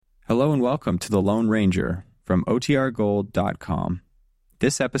Hello and welcome to The Lone Ranger from OTRGold.com.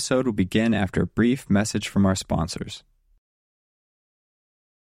 This episode will begin after a brief message from our sponsors.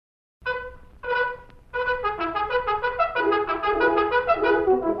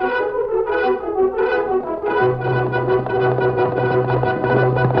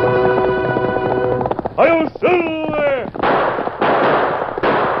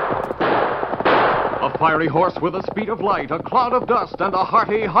 A fiery horse with the speed of light, a cloud of dust, and a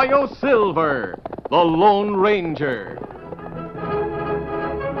hearty Hi-Yo Silver, the Lone Ranger.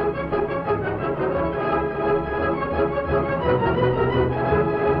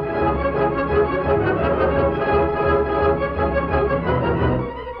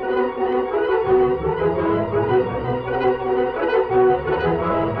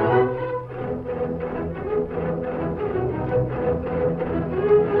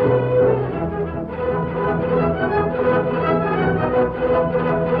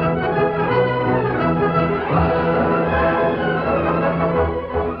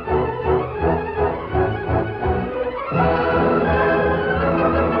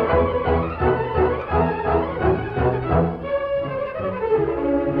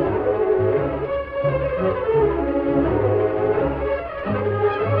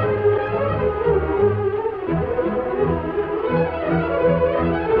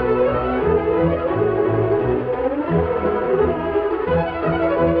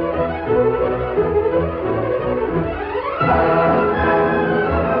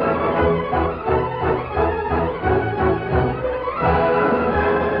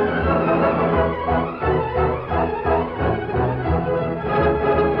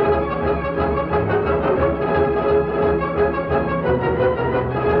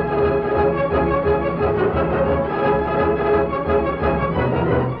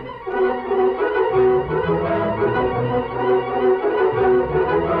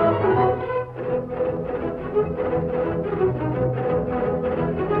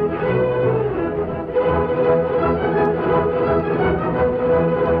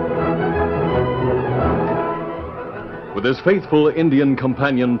 With his faithful Indian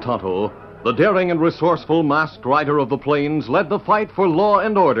companion Tonto, the daring and resourceful masked rider of the plains led the fight for law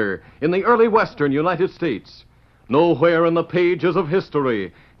and order in the early western United States. Nowhere in the pages of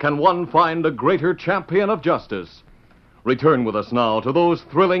history can one find a greater champion of justice. Return with us now to those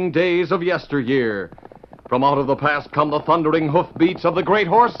thrilling days of yesteryear. From out of the past come the thundering hoofbeats of the great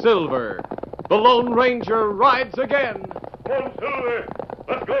horse Silver. The Lone Ranger rides again. Come on, Silver.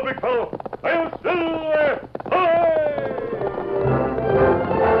 Let's go, big fellow. Hi-Yo, Silver! Hi!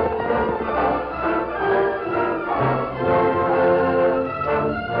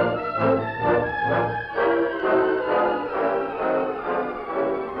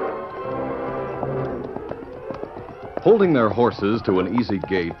 Holding their horses to an easy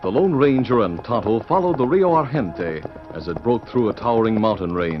gait, the Lone Ranger and Tonto followed the Rio Argente as it broke through a towering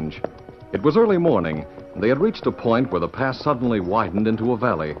mountain range. It was early morning, and they had reached a point where the pass suddenly widened into a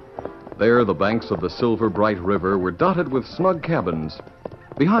valley. There, the banks of the silver bright river were dotted with snug cabins.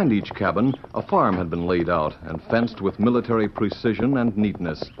 Behind each cabin, a farm had been laid out and fenced with military precision and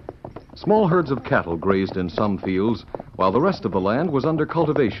neatness. Small herds of cattle grazed in some fields, while the rest of the land was under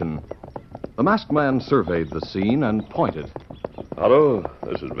cultivation. The masked man surveyed the scene and pointed. Otto,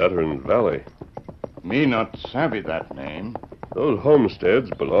 this is Veteran Valley. Me not savvy that name. Those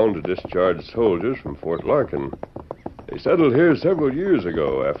homesteads belong to discharged soldiers from Fort Larkin. They settled here several years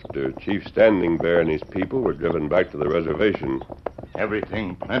ago after Chief Standing Bear and his people were driven back to the reservation.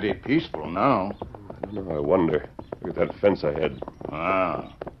 Everything plenty peaceful now. I don't know, I wonder. Look at that fence ahead.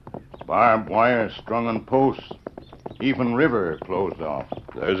 Ah, barbed wire strung on posts. Even river closed off.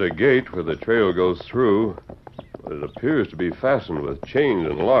 There's a gate where the trail goes through, but it appears to be fastened with chains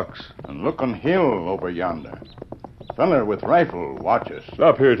and locks. And look on hill over yonder. Feller with rifle watches.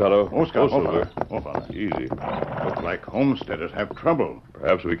 Stop here, Tonto. Oh, Scout. Silver. Oh, fella. Easy. Look like homesteaders have trouble.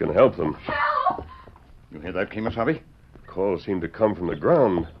 Perhaps we can help them. Help! You hear that, Kemosabe? Calls seem to come from the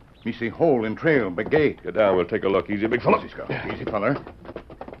ground. Me see hole in trail, big gate. Get down, we'll take a look. Easy, big fellow. Easy, Scout. Easy, feller.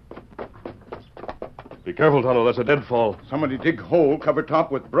 Be careful, Tonto. That's a deadfall. Somebody dig hole, cover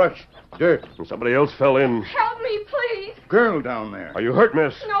top with brush, dirt. And somebody else fell in. Help me, please. Girl down there. Are you hurt,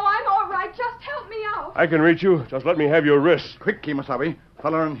 miss? No, I'm all right. Just help me out. I can reach you. Just let me have your wrist. Quick, Kemosabe.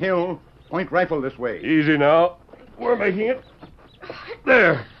 Feller on hill. Point rifle this way. Easy now. We're making it.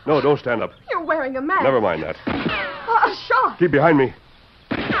 There. No, don't stand up. You're wearing a mask. Never mind that. A shot. Keep behind me.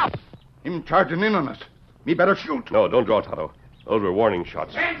 Him charging in on us. Me better shoot. No, don't draw, Tonto. Those were warning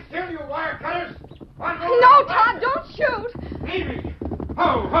shots. Stand still, you wire cutters! No, Todd, don't shoot. Easy!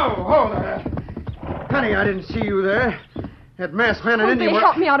 Ho there! Honey, I didn't see you there. That masked man and Oh, Indian they were...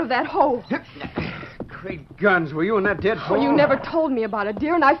 helped me out of that hole. Great guns, were you in that deadfall? Oh, you never told me about it,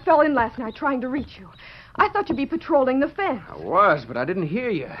 dear, and I fell in last night trying to reach you. I thought you'd be patrolling the fence. I was, but I didn't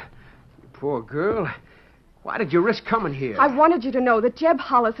hear you. You poor girl. Why did you risk coming here? I wanted you to know that Jeb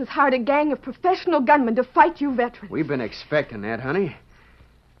Hollis has hired a gang of professional gunmen to fight you veterans. We've been expecting that, honey.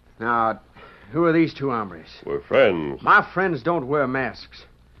 Now, who are these two hombres? We're friends. My friends don't wear masks.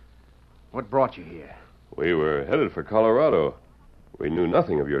 What brought you here? We were headed for Colorado. We knew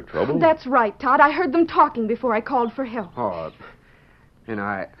nothing of your trouble. That's right, Todd. I heard them talking before I called for help. Oh, and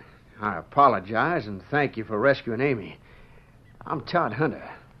I apologize and thank you for rescuing Amy. I'm Todd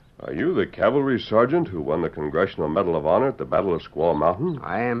Hunter. Are you the cavalry sergeant who won the Congressional Medal of Honor at the Battle of Squaw Mountain?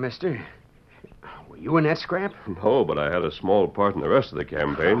 I am, mister. Were you in that scrap? No, but I had a small part in the rest of the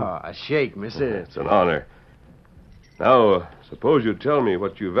campaign. Oh, a shake, mister. It's an honor. Now, suppose you tell me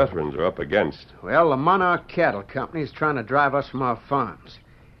what you veterans are up against. Well, the Monarch Cattle Company is trying to drive us from our farms.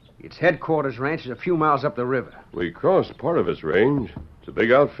 Its headquarters ranch is a few miles up the river. We crossed part of its range. It's a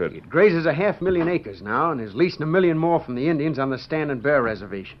big outfit. It grazes 500,000 acres now and is leasing 1 million more from the Indians on the Stand and Bear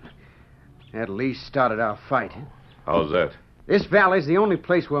Reservation. That lease started our fight. How's that? This valley's the only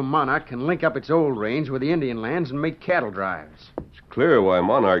place where Monarch can link up its old range with the Indian lands and make cattle drives. It's clear why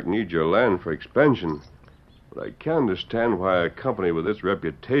Monarch needs your land for expansion. But I can't understand why a company with its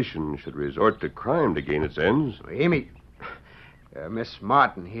reputation should resort to crime to gain its ends. Amy, Miss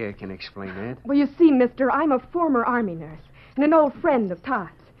Martin here can explain that. Well, you see, mister, I'm a former Army nurse and an old friend of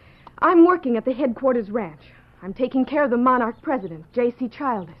Todd's. I'm working at the headquarters ranch. I'm taking care of the Monarch president, J.C.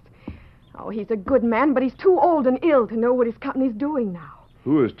 Childers. Oh, he's a good man, but he's too old and ill to know what his company's doing now.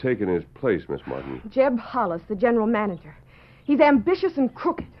 Who has taken his place, Miss Martin? Jeb Hollis, the general manager. He's ambitious and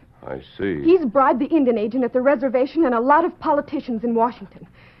crooked. I see. He's bribed the Indian agent at the reservation and a lot of politicians in Washington.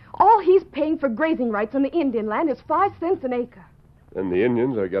 All he's paying for grazing rights on the Indian land is 5 cents an acre. And the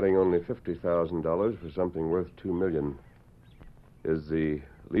Indians are getting only $50,000 for something worth $2 million. Is the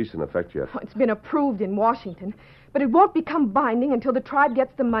lease in effect yet? Oh, it's been approved in Washington, but it won't become binding until the tribe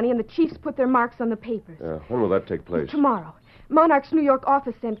gets the money and the chiefs put their marks on the papers. When will that take place? Tomorrow. Monarch's New York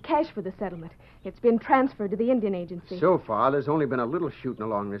office sent cash for the settlement. It's been transferred to the Indian agency. So far, there's only been a little shooting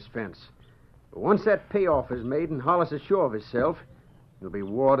along this fence. But once that payoff is made and Hollis is sure of himself, it'll be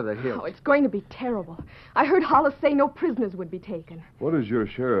war to the hilt. Oh, it's going to be terrible. I heard Hollis say no prisoners would be taken. What is your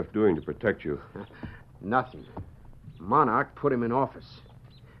sheriff doing to protect you? Nothing. Monarch put him in office.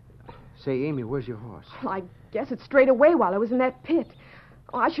 Say, Amy, where's your horse? Well, I guess it's straight away while I was in that pit.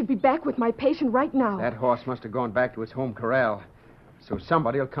 Oh, I should be back with my patient right now. That horse must have gone back to its home corral. So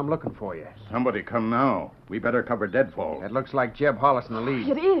somebody will come looking for you. Somebody come now. We better cover deadfall. That looks like Jeb Hollis in the lead.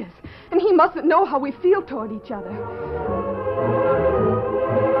 It is. And he mustn't know how we feel toward each other.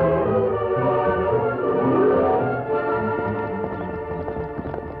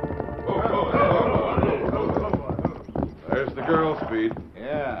 There's the girl, Speed.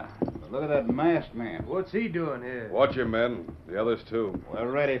 Yeah. But look at that masked man. What's he doing here? Watch him, men. The others, too.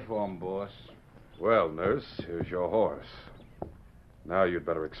 We're ready for him, boss. Well, nurse, here's your horse. Now you'd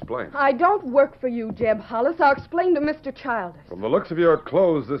better explain. I don't work for you, Jeb Hollis. I'll explain to Mr. Childers. From the looks of your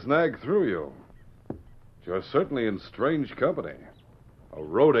clothes, this nag threw you. You're certainly in strange company. A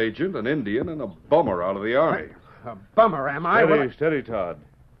road agent, an Indian, and a bummer out of the Army. A bummer, am I? Steady, Todd.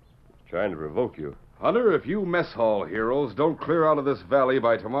 Trying to provoke you. Hunter, if you mess hall heroes don't clear out of this valley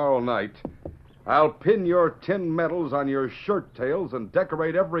by tomorrow night, I'll pin your tin medals on your shirt tails and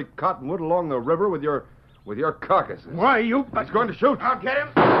decorate every cottonwood along the river with your carcasses. Why, you... He's going to shoot. I'll get him.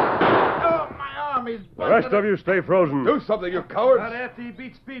 Oh, my arm. He's The rest of you stay frozen. Do something, you cowards. Not after he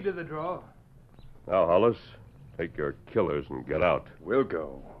beat Speed to the draw. Now, Hollis, take your killers and get out. We'll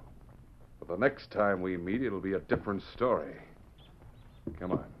go. But the next time we meet, it'll be a different story.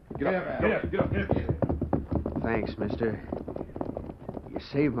 Come on. Get up. Thanks, mister. You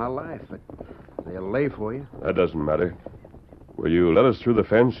saved my life, but they'll lay for you. That doesn't matter. Will you let us through the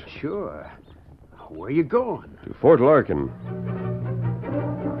fence? Sure. Where you going? To Fort Larkin.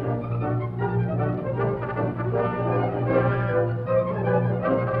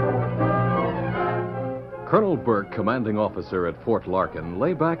 Colonel Burke, commanding officer at Fort Larkin,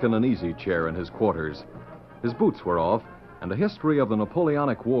 lay back in an easy chair in his quarters. His boots were off, and a history of the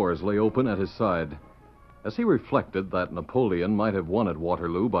Napoleonic Wars lay open at his side. As he reflected that Napoleon might have won at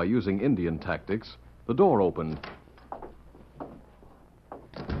Waterloo by using Indian tactics, the door opened.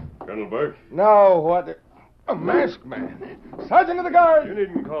 Colonel Burke? No, what? A masked man. Sergeant of the Guard. You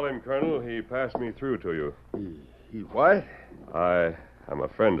needn't call him Colonel. He passed me through to you. He what? I am a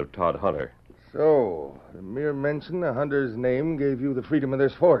friend of Todd Hunter. So, the mere mention of Hunter's name gave you the freedom of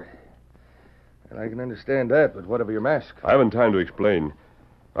this fort. Well, I can understand that, but what of your mask? I haven't time to explain.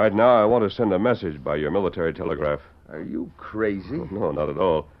 Right now, I want to send a message by your military telegraph. Are you crazy? No, not at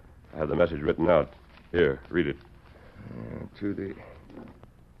all. I have the message written out. Here, read it. To the...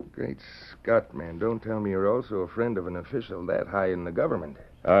 Great Scott, man, don't tell me you're also a friend of an official that high in the government.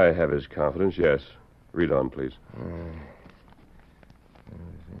 I have his confidence, yes. Read on, please.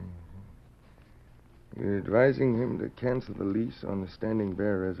 You're advising him to cancel the lease on the Standing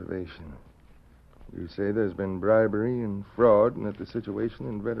Bear Reservation. You say there's been bribery and fraud and that the situation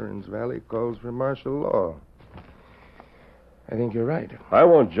in Veterans Valley calls for martial law. I think you're right. I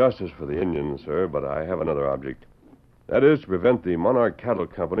want justice for the Indians, sir, but I have another object. That is to prevent the Monarch Cattle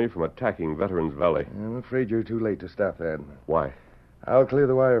Company from attacking Veterans Valley. I'm afraid you're too late to stop that. Why? I'll clear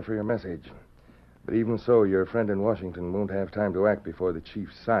the wire for your message. But even so, your friend in Washington won't have time to act before the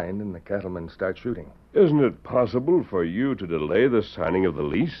chief's signed and the cattlemen start shooting. Isn't it possible for you to delay the signing of the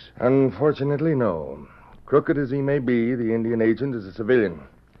lease? Unfortunately, no. Crooked as he may be, the Indian agent is a civilian.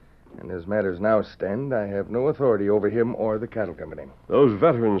 And as matters now stand, I have no authority over him or the cattle company. Those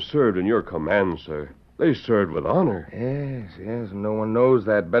veterans served in your command, sir. They served with honor. Yes, and no one knows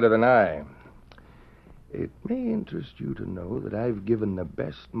that better than I. It may interest you to know that I've given the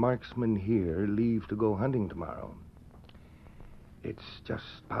best marksman here leave to go hunting tomorrow. It's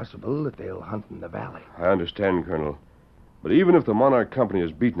just possible that they'll hunt in the valley. I understand, Colonel. But even if the Monarch Company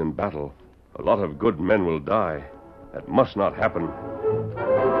is beaten in battle, a lot of good men will die. That must not happen.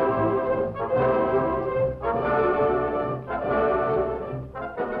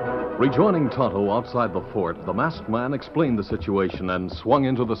 Rejoining Tonto outside the fort, the masked man explained the situation and swung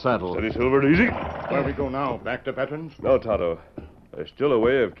into the saddle. Steady, Silver, easy. Where we go now? Back to Veterans? No, Tonto. There's still a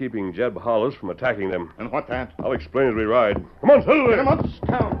way of keeping Jeb Hollis from attacking them. And what that? I'll explain as we ride. Come on, Silver! Get him up,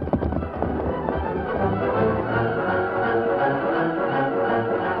 Scout!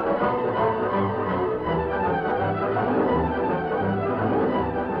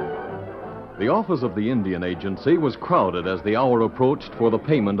 The office of the Indian Agency was crowded as the hour approached for the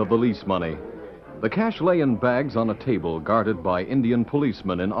payment of the lease money. The cash lay in bags on a table guarded by Indian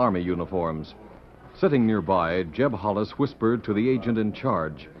policemen in army uniforms. Sitting nearby, Jeb Hollis whispered to the agent in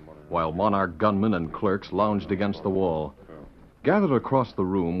charge, while Monarch gunmen and clerks lounged against the wall. Gathered across the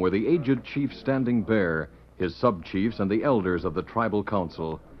room were the aged Chief Standing Bear, his sub-chiefs, and the elders of the tribal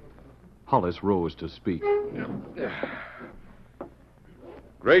council. Hollis rose to speak.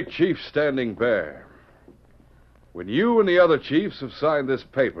 Great Chief Standing Bear, when you and the other chiefs have signed this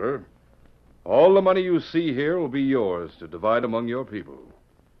paper, all the money you see here will be yours to divide among your people.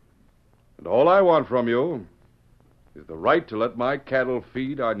 And all I want from you is the right to let my cattle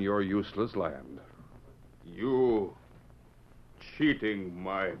feed on your useless land. You cheating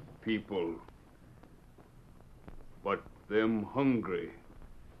my people, but them hungry,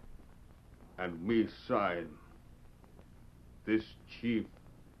 and me sign. This chief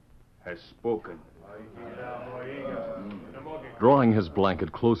has spoken. Drawing his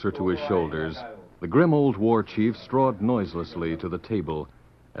blanket closer to his shoulders, the grim old war chief strode noiselessly to the table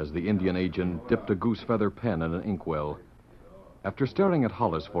as the Indian agent dipped a goose-feather pen in an inkwell. After staring at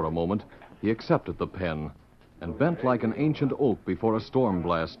Hollis for a moment, he accepted the pen and bent like an ancient oak before a storm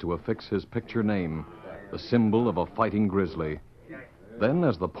blast to affix his picture name, the symbol of a fighting grizzly. Then,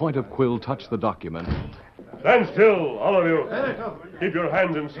 as the point of quill touched the document... Stand still, all of you. Keep your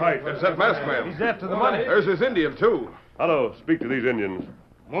hands in sight. It's that masked man. He's after the money. There's his Indian, too. Hello, speak to these Indians.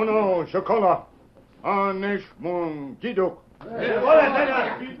 Mono Shokola. Anish Mun Jiduk.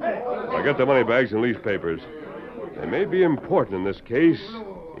 I got the money bags and lease papers. They may be important in this case,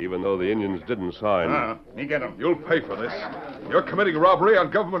 even though the Indians didn't sign. Me get him. You'll pay for this. You're committing robbery on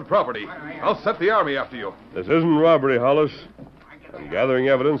government property. I'll set the army after you. This isn't robbery, Hollis. I'm gathering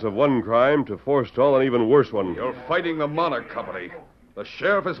evidence of one crime to forestall an even worse one. You're fighting the Monarch Company. The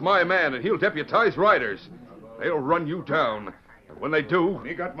sheriff is my man, and he'll deputize riders. They'll run you down. And when they do...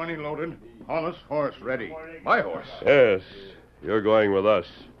 Me got money loaded. Hollis horse ready. My horse. Yes, you're going with us.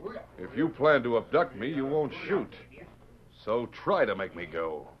 If you plan to abduct me, you won't shoot. So try to make me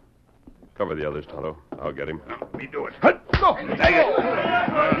go. Cover the others, Tonto. I'll get him. Me do it. No! Take it!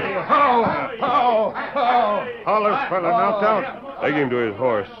 How? Hollis fella knocked out. Take him to his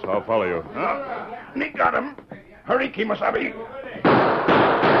horse. I'll follow you. Me got him. Hurry, Kimasabi.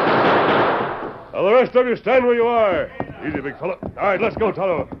 Now, the rest of you stand where you are. Easy, big fella. All right, let's go,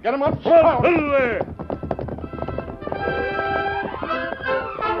 Tonto. Get him up. Come on, little there.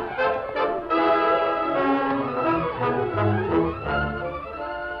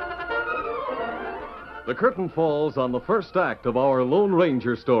 The curtain falls on the first act of our Lone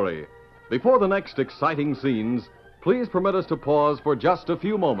Ranger story. Before the next exciting scenes, please permit us to pause for just a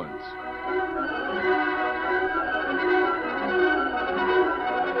few moments.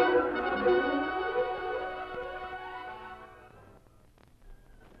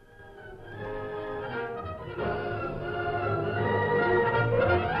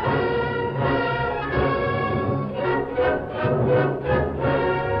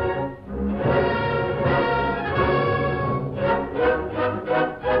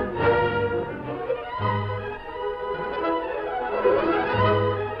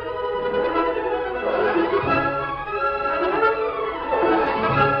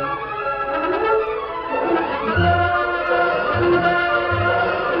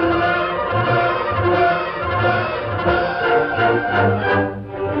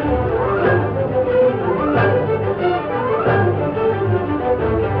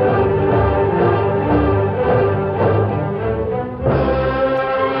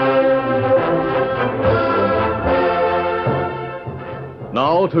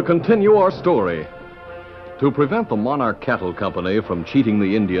 to continue our story. To prevent the Monarch Cattle Company from cheating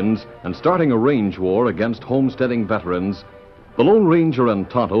the Indians and starting a range war against homesteading veterans, the Lone Ranger and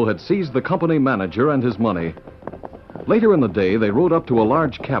Tonto had seized the company manager and his money. Later in the day, they rode up to a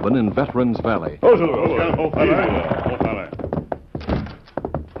large cabin in Veterans Valley. Look,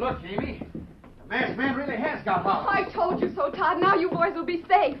 Amy. The masked man really has got Hollis. I told you so, Todd. Now you boys will be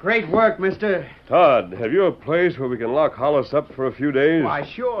safe. Great work, mister. Todd, have you a place where we can lock Hollis up for a few days? Why,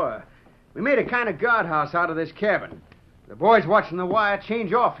 sure. We made a kind of guardhouse out of this cabin. The boys watching the wire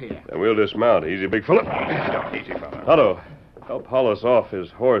change off here. Then we'll dismount. Easy, big fella. Easy, fella. Tonto, help Hollis off his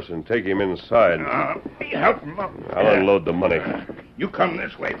horse and take him inside. Help him up. I'll unload the money. You come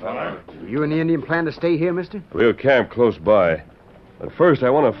this way, fella. You and the Indian plan to stay here, mister? We'll camp close by. But first, I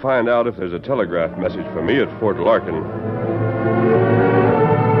want to find out if there's a telegraph message for me at Fort Larkin.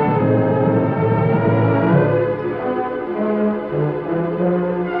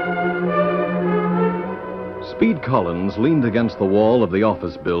 Speed Collins leaned against the wall of the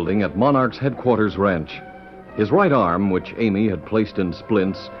office building at Monarch's headquarters ranch. His right arm, which Amy had placed in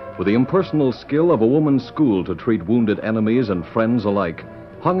splints, with the impersonal skill of a woman's school to treat wounded enemies and friends alike,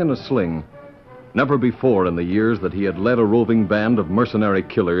 hung in a sling. Never before in the years that he had led a roving band of mercenary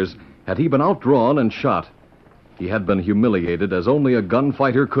killers had he been outdrawn and shot. He had been humiliated as only a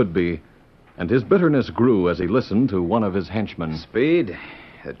gunfighter could be, and his bitterness grew as he listened to one of his henchmen. Speed,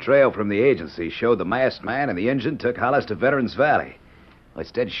 the trail from the agency showed the masked man and the engine took Hollis to Veterans Valley. Well,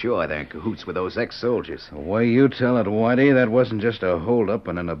 it's dead sure they're in cahoots with those ex-soldiers. The way you tell it, Whitey, that wasn't just a hold-up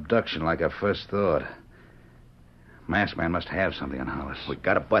and an abduction like I first thought. Masked man must have something on Hollis. We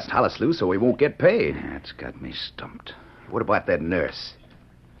gotta bust Hollis loose or we won't get paid. That's got me stumped. What about that nurse?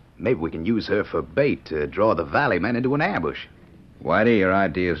 Maybe we can use her for bait to draw the Valley men into an ambush. Whitey, your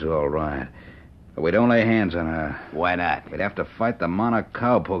idea's all right. But we don't lay hands on her. Why not? We'd have to fight the Monarch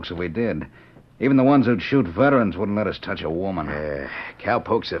cowpokes if we did. Even the ones who'd shoot veterans wouldn't let us touch a woman.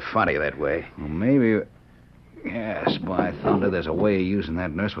 Cowpokes are funny that way. Well, maybe... Yes, by thunder, there's a way of using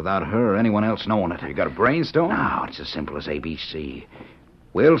that nurse without her or anyone else knowing it. You got a brainstorm? No, it's as simple as ABC.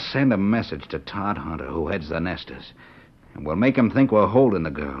 We'll send a message to Todd Hunter, who heads the Nesters. And we'll make him think we're holding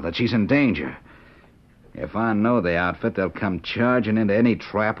the girl, that she's in danger. If I know the outfit, they'll come charging into any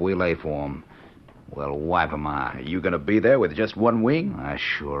trap we lay for them. We'll wipe 'em out. Are you going to be there with just one wing? I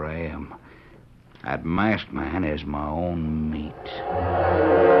sure am. That masked man is my own meat.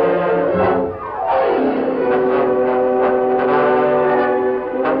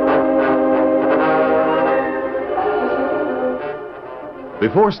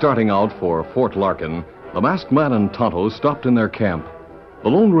 Before starting out for Fort Larkin, the masked man and Tonto stopped in their camp. The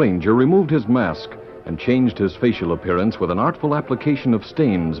Lone Ranger removed his mask and changed his facial appearance with an artful application of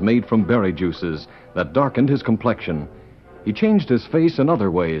stains made from berry juices that darkened his complexion. He changed his face in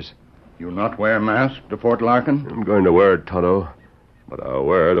other ways. You not wear mask to Fort Larkin? I'm going to wear it, Tonto, but I'll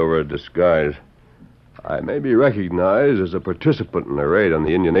wear it over a disguise. I may be recognized as a participant in a raid on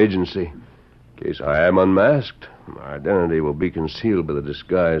the Indian agency. In case I am unmasked, my identity will be concealed by the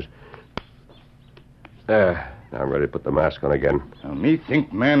disguise. There. Now I'm ready to put the mask on again. Now, me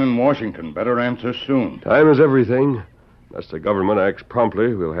think man in Washington better answer soon. Time is everything. Unless the government acts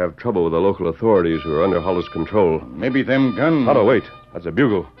promptly, we'll have trouble with the local authorities who are under Hollis' control. Maybe them guns... Tonto, wait. That's a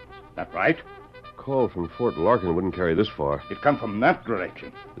bugle. That right? A call from Fort Larkin wouldn't carry this far. It come from that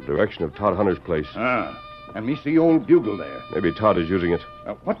direction. The direction of Todd Hunter's place. And me see old bugle there. Maybe Todd is using it.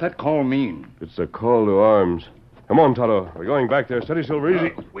 What that call mean? It's a call to arms. Come on, Tonto. We're going back there. Steady, Silver,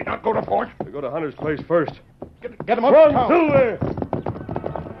 easy. We not go to Fort? We go to Hunter's place first. Get him up. Run, Silver!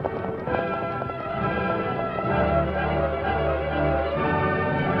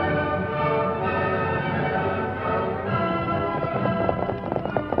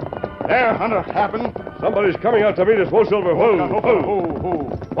 There, Hunter, happened. Somebody's coming out to meet us. Whoa, Silver. Whoa.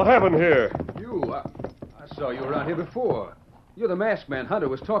 What happened here? I saw you around here before. You're the masked man Hunter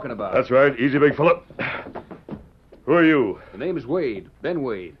was talking about. That's right. Easy, big fella. Who are you? The name is Wade. Ben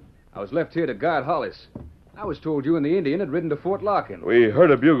Wade. I was left here to guard Hollis. I was told you and the Indian had ridden to Fort Larkin. We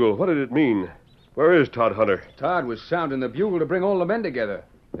heard a bugle. What did it mean? Where is Todd Hunter? Todd was sounding the bugle to bring all the men together.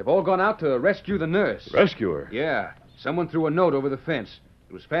 They've all gone out to rescue the nurse. Rescue her? Yeah. Someone threw a note over the fence.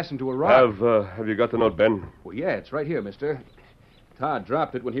 It was fastened to a rock. Have you got the note, Ben? Well, yeah, it's right here, mister. Todd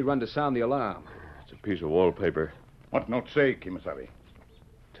dropped it when he run to sound the alarm. It's a piece of wallpaper. What note say, Kimasabi?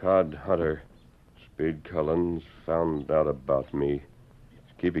 Todd Hunter, Speed Collins, found out about me.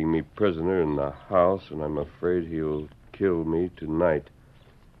 He's keeping me prisoner in the house, and I'm afraid he'll kill me tonight.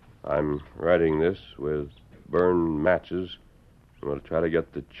 I'm writing this with burned matches. I'm going to try to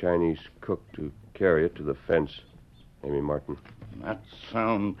get the Chinese cook to carry it to the fence. Amy Martin. That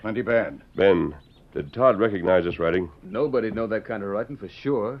sounds plenty bad. Ben, did Todd recognize this writing? Nobody'd know that kind of writing for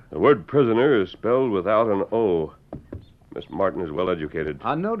sure. The word prisoner is spelled without an O. Miss Martin is well educated.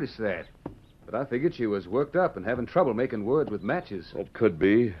 I noticed that. But I figured she was worked up and having trouble making words with matches. It could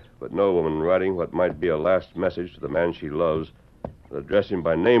be, but no woman writing what might be a last message to the man she loves would address him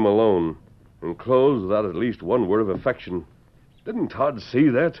by name alone, enclosed without at least one word of affection. Didn't Todd see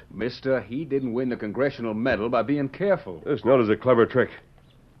that? Mister, he didn't win the congressional medal by being careful. This note is a clever trick.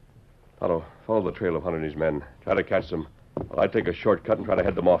 Otto, follow the trail of Hunt and his men. Try to catch them. While I take a shortcut and try to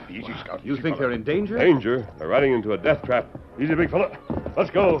head them off. Easy, Scout. You think they're in danger? Danger? They're riding into a death trap. Easy, big fella.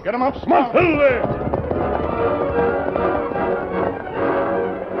 Let's go. Get them up, Come on, fiddle there!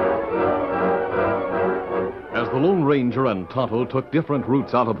 As the Lone Ranger and Tonto took different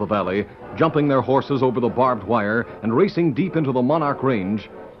routes out of the valley, jumping their horses over the barbed wire and racing deep into the Monarch Range,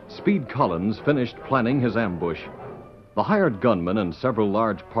 Speed Collins finished planning his ambush. The hired gunmen and several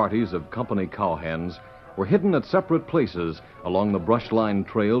large parties of company cowhands were hidden at separate places along the brush-lined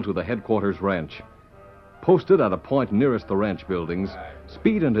trail to the headquarters ranch. Posted at a point nearest the ranch buildings,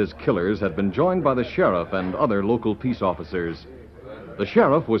 Speed and his killers had been joined by the sheriff and other local peace officers. The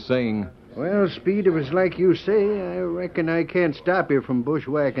sheriff was saying, "Well, Speed, if it's like you say, I reckon I can't stop you from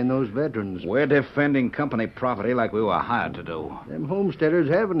bushwhacking those veterans. We're defending company property like we were hired to do. Them homesteaders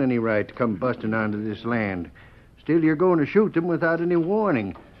haven't any right to come busting onto this land. Still, you're going to shoot them without any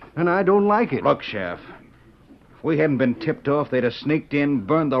warning, and I don't like it." Look, Sheriff, if we hadn't been tipped off, they'd have sneaked in,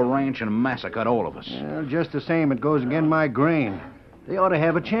 burned the ranch, and massacred all of us. Well, just the same, it goes against my grain. They ought to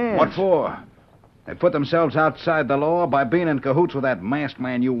have a chance. What for? They put themselves outside the law by being in cahoots with that masked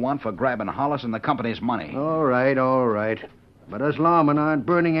man you want for grabbing Hollis and the company's money. All right. But us lawmen aren't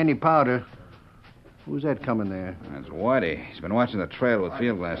burning any powder. Who's that coming there? That's Whitey. He's been watching the trail with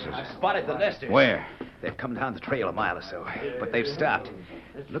field glasses. I spotted the nesters. Where? They've come down the trail a mile or so, but they've stopped.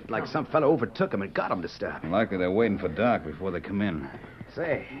 Looked like some fellow overtook them and got them to stop. Likely they're waiting for dark before they come in.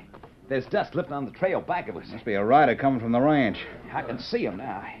 Say, there's dust lifting on the trail back of us. Must be a rider coming from the ranch. I can see him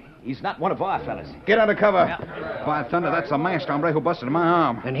now. He's not one of our fellas. Get under cover. By thunder, that's the masked hombre who busted my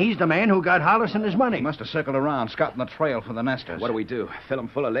arm. And he's the man who got Hollis and his money. He must have circled around, scouting the trail for the nesters. What do we do? Fill him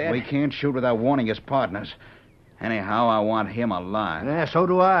full of lead? We can't shoot without warning his partners. Anyhow, I want him alive. Yeah, so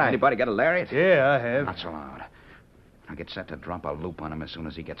do I. Anybody got a lariat? Yeah, I have. Not so loud. I'll get set to drop a loop on him as soon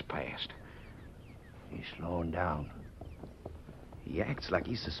as he gets past. He's slowing down. He acts like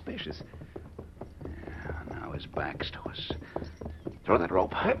he's suspicious. Yeah, now his back's to us. Throw that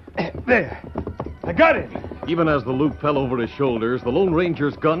rope. There. I got it. even as the loop fell over his shoulders, the Lone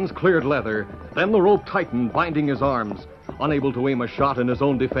Ranger's guns cleared leather. Then the rope tightened, binding his arms. Unable to aim a shot in his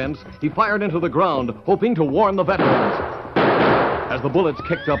own defense, he fired into the ground, hoping to warn the veterans. As the bullets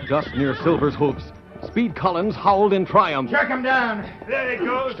kicked up dust near Silver's hoofs, Speed Collins howled in triumph. Jerk him down. There he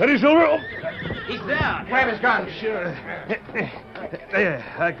goes. Steady, Silver. Oh. He's down. Grab his gun. Sure. There,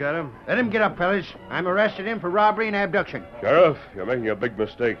 I got him. Let him get up, fellas. I'm arresting him for robbery and abduction. Sheriff, you're making a big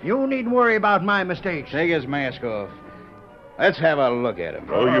mistake. You needn't worry about my mistakes. Take his mask off. Let's have a look at him.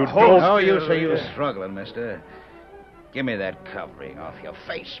 Oh, you don't. don't. Oh, you say you're struggling, mister. Give me that covering off your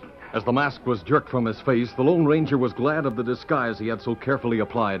face. As the mask was jerked from his face, the Lone Ranger was glad of the disguise he had so carefully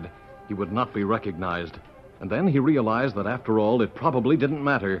applied. He would not be recognized. And then he realized that, after all, it probably didn't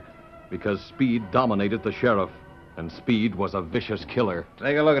matter, because Speed dominated the sheriff, and Speed was a vicious killer.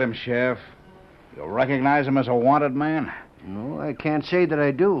 Take a look at him, Sheriff. You recognize him as a wanted man? No, I can't say that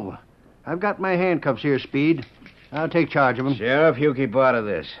I do. I've got my handcuffs here, Speed. I'll take charge of him. Sheriff, you keep out of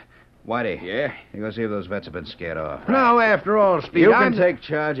this. Whitey. Yeah? You go see if those vets have been scared off. Now, after all, Speed, You can take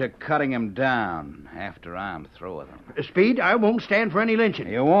charge of cutting him down after I'm through with him. Speed, I won't stand for any lynching.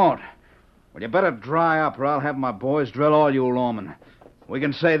 You won't. Well, you better dry up, or I'll have my boys drill all you lawmen. We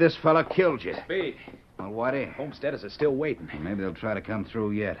can say this fella killed you. Speed. Well, Whitey? Homesteaders are still waiting. Maybe they'll try to come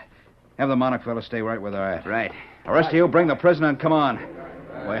through yet. Have the Monarch fellas stay right where they're at. Right. The rest of you, bring the prisoner and come on.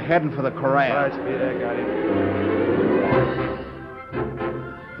 We're heading for the corral. All right, Speed, I got him.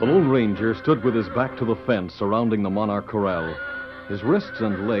 The Lone Ranger stood with his back to the fence surrounding the Monarch corral. His wrists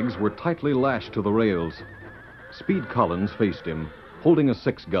and legs were tightly lashed to the rails. Speed Collins faced him, holding a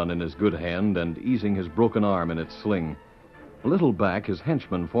 6-gun in his good hand and easing his broken arm in its sling. A little back, his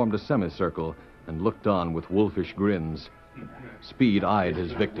henchmen formed a semicircle and looked on with wolfish grins. Speed eyed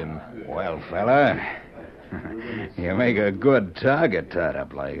his victim. Well, fella, you make a good target tied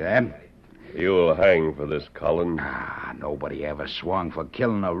up like that. You'll hang for this, Collins. Nobody ever swung for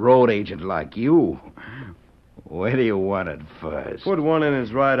killing a road agent like you. Where do you want it first? Put one in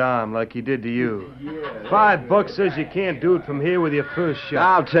his right arm like he did to you. $5 says you can't do it from here with your first shot.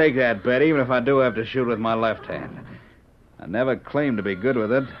 I'll take that bet, even if I do have to shoot with my left hand. I never claimed to be good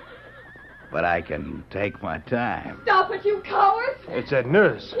with it, but I can take my time. Stop it, you cowards! It's that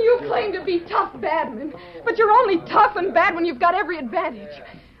nurse. You claim to be tough badmen, but you're only tough and bad when you've got every advantage.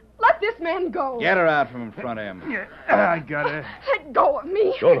 Let this man go. Get her out from in front of him. Yeah, I got her. Let go of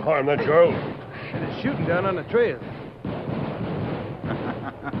me. Don't harm that girl. There's shooting down on the trail.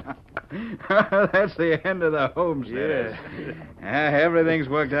 That's the end of the homestead. Yeah. Everything's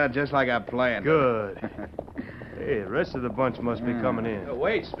worked out just like I planned. Good. Hey, the rest of the bunch must be coming in.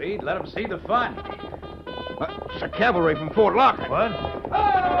 Wait, Speed. Let them see the fun. It's the cavalry from Fort Lockett. What? Put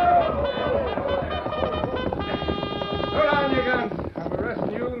on your guns. I'm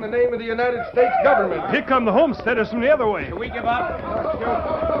arresting you in the name of the United States government. Here come the homesteaders from the other way. Shall we give up?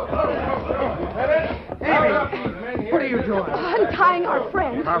 What are you doing? Untying our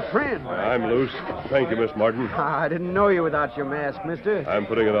friend. Our friend? I'm loose. Thank you, Miss Martin. I didn't know you without your mask, mister. I'm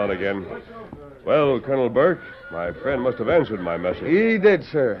putting it on again. Well, Colonel Burke, my friend must have answered my message. He did,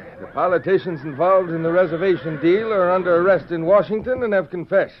 sir. The politicians involved in the reservation deal are under arrest in Washington and have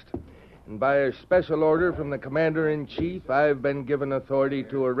confessed. And by a special order from the Commander-in-Chief, I've been given authority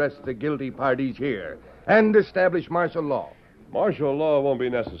to arrest the guilty parties here and establish martial law. Martial law won't be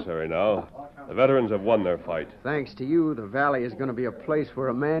necessary now. The veterans have won their fight. Thanks to you, the valley is going to be a place where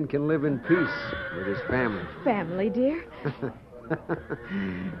a man can live in peace with his family. Family, dear.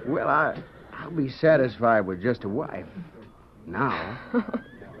 Well, I'll be satisfied with just a wife. Now.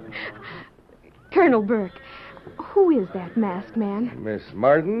 Colonel Burke, who is that masked man? Miss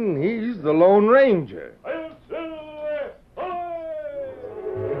Martin, he's the Lone Ranger.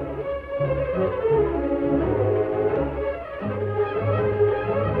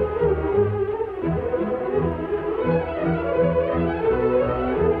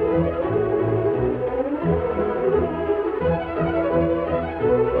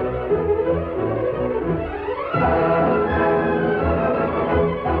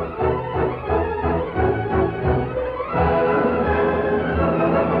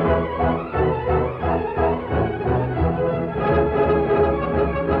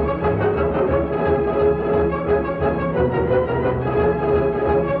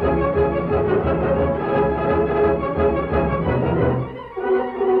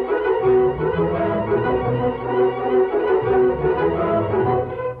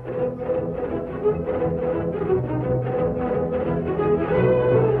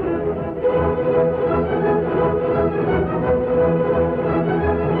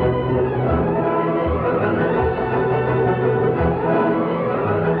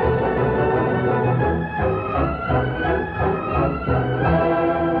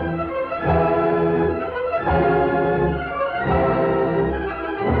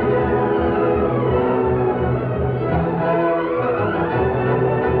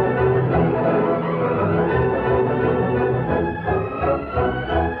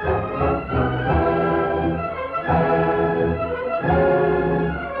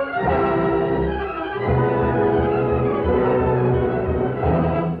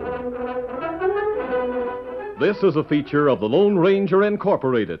 This is a feature of the Lone Ranger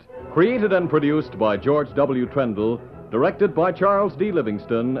Incorporated, created and produced by George W. Trendle, directed by Charles D.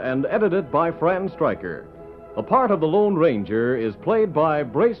 Livingston, and edited by Fran Stryker. The part of the Lone Ranger is played by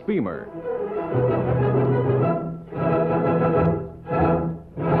Brace Beamer.